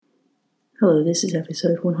Hello, this is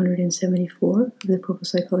episode 174 of the Purple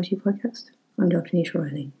Psychology Podcast. I'm Dr. Nisha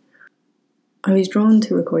Riley. I was drawn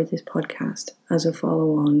to record this podcast as a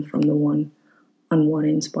follow-on from the one on what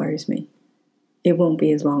inspires me. It won't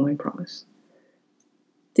be as long, I promise.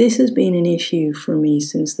 This has been an issue for me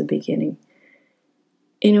since the beginning.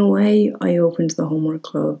 In a way, I opened the Homework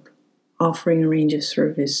Club, offering a range of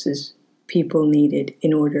services people needed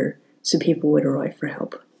in order so people would arrive for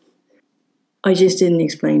help. I just didn't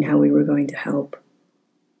explain how we were going to help,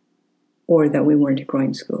 or that we weren't a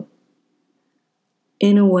grind school.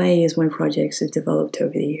 In a way, as my projects have developed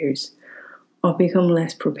over the years, I've become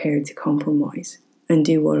less prepared to compromise and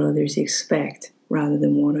do what others expect rather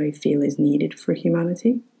than what I feel is needed for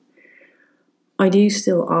humanity. I do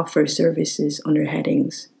still offer services under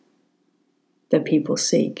headings that people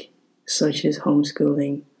seek, such as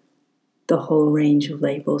homeschooling, the whole range of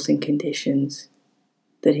labels and conditions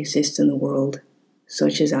that exist in the world,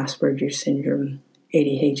 such as Asperger's syndrome,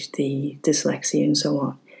 ADHD, dyslexia, and so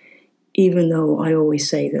on, even though I always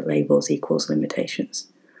say that labels equals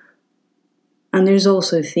limitations. And there's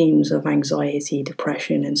also themes of anxiety,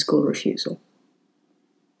 depression, and school refusal.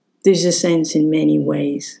 There's a sense in many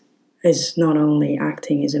ways as not only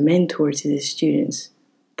acting as a mentor to the students,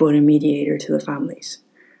 but a mediator to the families.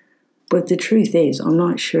 But the truth is, I'm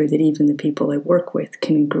not sure that even the people I work with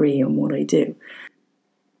can agree on what I do.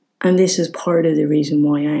 And this is part of the reason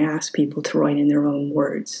why I ask people to write in their own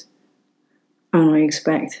words. And I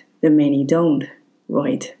expect that many don't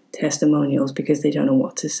write testimonials because they don't know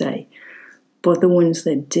what to say. But the ones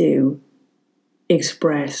that do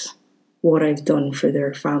express what I've done for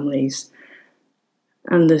their families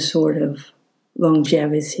and the sort of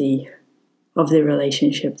longevity of the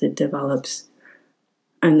relationship that develops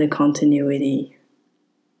and the continuity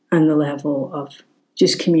and the level of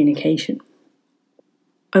just communication.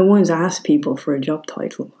 I once asked people for a job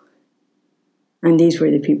title, and these were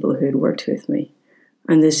the people who had worked with me,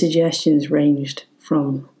 and the suggestions ranged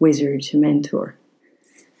from wizard to mentor,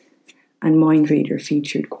 and mind reader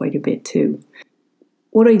featured quite a bit too.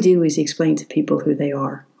 What I do is explain to people who they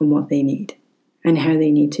are and what they need, and how they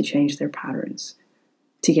need to change their patterns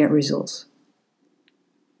to get results.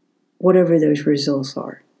 Whatever those results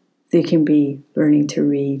are, they can be learning to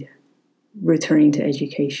read, returning to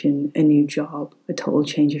education, a new job, a total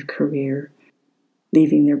change of career,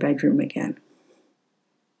 leaving their bedroom again.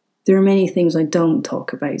 There are many things I don't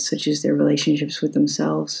talk about, such as their relationships with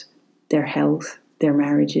themselves, their health, their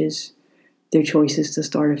marriages, their choices to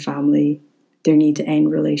start a family, their need to end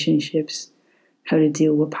relationships, how to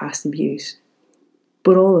deal with past abuse.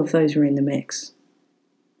 But all of those are in the mix.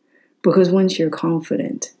 Because once you're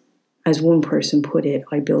confident, as one person put it,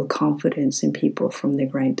 I build confidence in people from the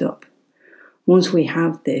ground up. Once we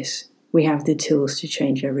have this, we have the tools to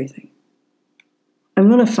change everything. I'm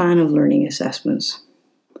not a fan of learning assessments.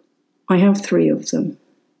 I have 3 of them.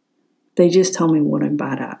 They just tell me what I'm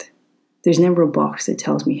bad at. There's never a box that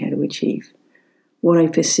tells me how to achieve what I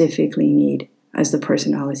specifically need as the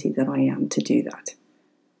personality that I am to do that.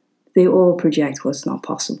 They all project what's not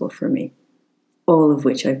possible for me, all of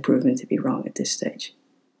which I've proven to be wrong at this stage.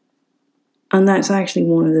 And that's actually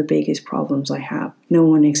one of the biggest problems I have. No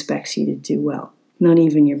one expects you to do well, not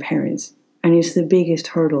even your parents. And it's the biggest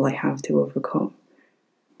hurdle I have to overcome.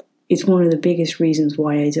 It's one of the biggest reasons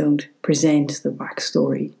why I don't present the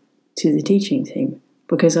backstory to the teaching team,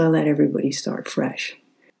 because I let everybody start fresh.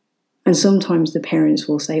 And sometimes the parents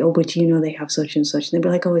will say, oh, but you know they have such and such. And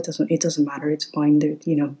they'll be like, oh, it doesn't matter, it's fine,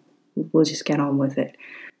 we'll just get on with it.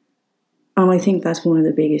 And I think that's one of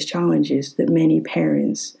the biggest challenges, that many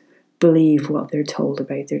parents believe what they're told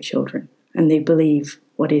about their children, and they believe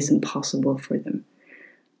what isn't possible for them.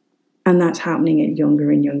 And that's happening at younger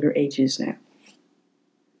and younger ages now.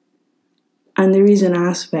 And there is an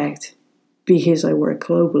aspect, because I work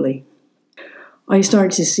globally, I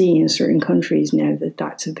start to see in certain countries now that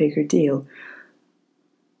that's a bigger deal.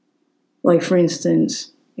 Like, for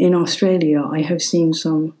instance, in Australia, I have seen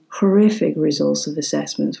some horrific results of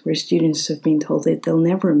assessments where students have been told that they'll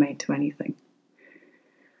never amount to anything.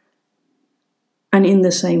 And in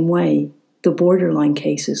the same way, the borderline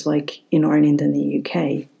cases like in Ireland and the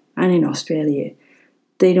UK and in Australia,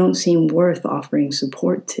 they don't seem worth offering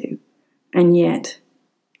support to. And yet,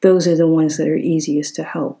 those are the ones that are easiest to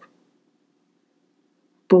help.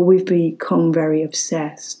 But we've become very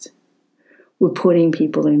obsessed with putting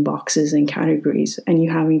people in boxes and categories, and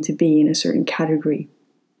you having to be in a certain category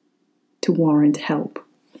to warrant help.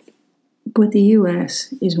 But the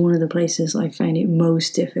US is one of the places I find it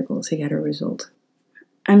most difficult to get a result.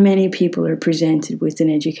 And many people are presented with an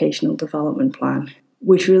educational development plan,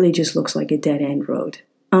 which really just looks like a dead-end road.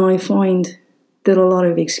 And I find that a lot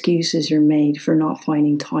of excuses are made for not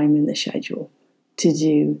finding time in the schedule to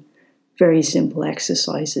do very simple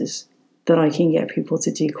exercises that I can get people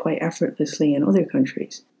to do quite effortlessly in other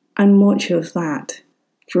countries. And much of that,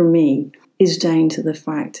 for me, is down to the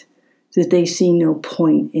fact that they see no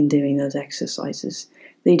point in doing those exercises.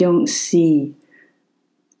 They don't see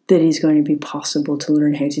that it's going to be possible to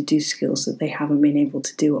learn how to do skills that they haven't been able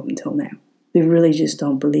to do up until now. They really just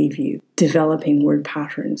don't believe you. Developing word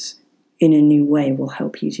patterns in a new way will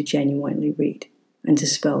help you to genuinely read and to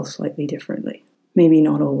spell slightly differently. Maybe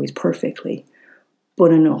not always perfectly,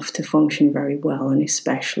 but enough to function very well, and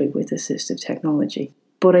especially with assistive technology.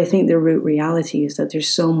 But I think the root reality is that there's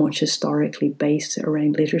so much historically based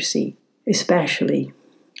around literacy, especially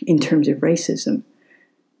in terms of racism,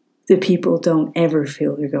 that people don't ever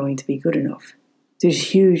feel they're going to be good enough.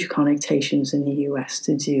 There's huge connotations in the US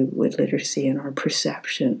to do with literacy and our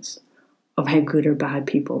perceptions of how good or bad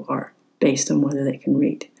people are based on whether they can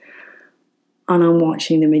read. And I'm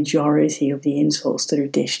watching the majority of the insults that are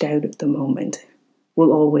dished out at the moment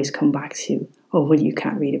will always come back to, oh, well, you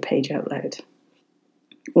can't read a page out loud.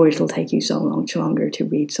 Or it'll take you so much longer to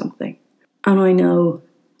read something. And I know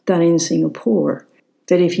that in Singapore,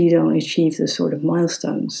 that if you don't achieve the sort of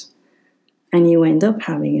milestones and you end up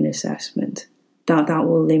having an assessment, that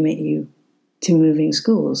will limit you to moving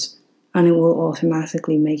schools, and it will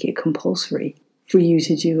automatically make it compulsory for you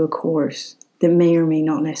to do a course that may or may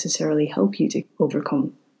not necessarily help you to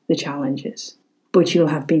overcome the challenges, but you'll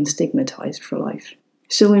have been stigmatized for life.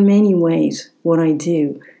 So in many ways, what I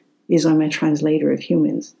do is I'm a translator of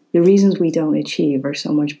humans. The reasons we don't achieve are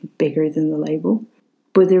so much bigger than the label,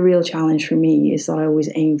 but the real challenge for me is that I always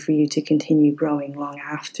aim for you to continue growing long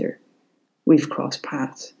after we've crossed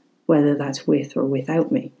paths, whether that's with or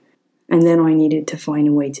without me. And then I needed to find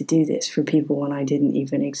a way to do this for people when I didn't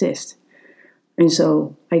even exist. And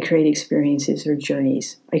so I create experiences or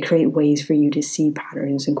journeys. I create ways for you to see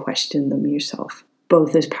patterns and question them yourself,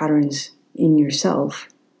 both as patterns in yourself,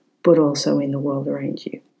 but also in the world around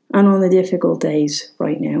you. And on the difficult days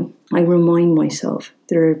right now, I remind myself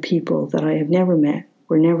there are people that I have never met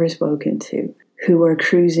or never spoken to who are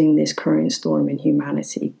cruising this current storm in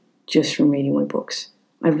humanity just from reading my books.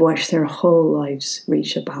 I've watched their whole lives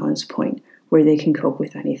reach a balance point where they can cope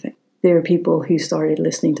with anything. There are people who started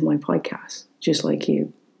listening to my podcast, just like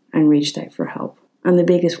you, and reached out for help. And the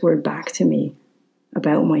biggest word back to me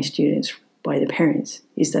about my students by the parents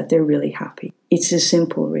is that they're really happy. It's as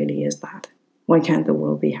simple, really, as that. Why can't the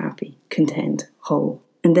world be happy, content, whole?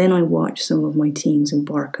 And then I watch some of my teens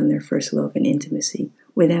embark on their first love and intimacy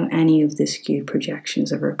without any of the skewed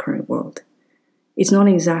projections of our current world. It's not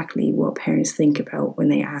exactly what parents think about when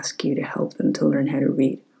they ask you to help them to learn how to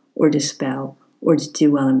read, or to spell, or to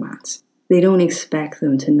do well in maths. They don't expect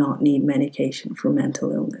them to not need medication for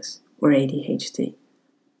mental illness or ADHD.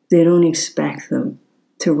 They don't expect them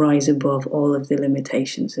to rise above all of the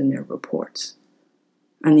limitations in their reports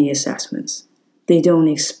and the assessments. They don't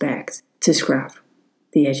expect to scrap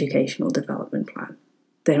the educational development plan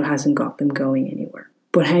that hasn't got them going anywhere.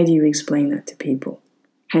 But how do you explain that to people?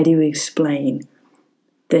 How do you explain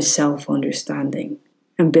that self-understanding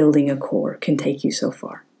and building a core can take you so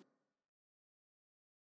far?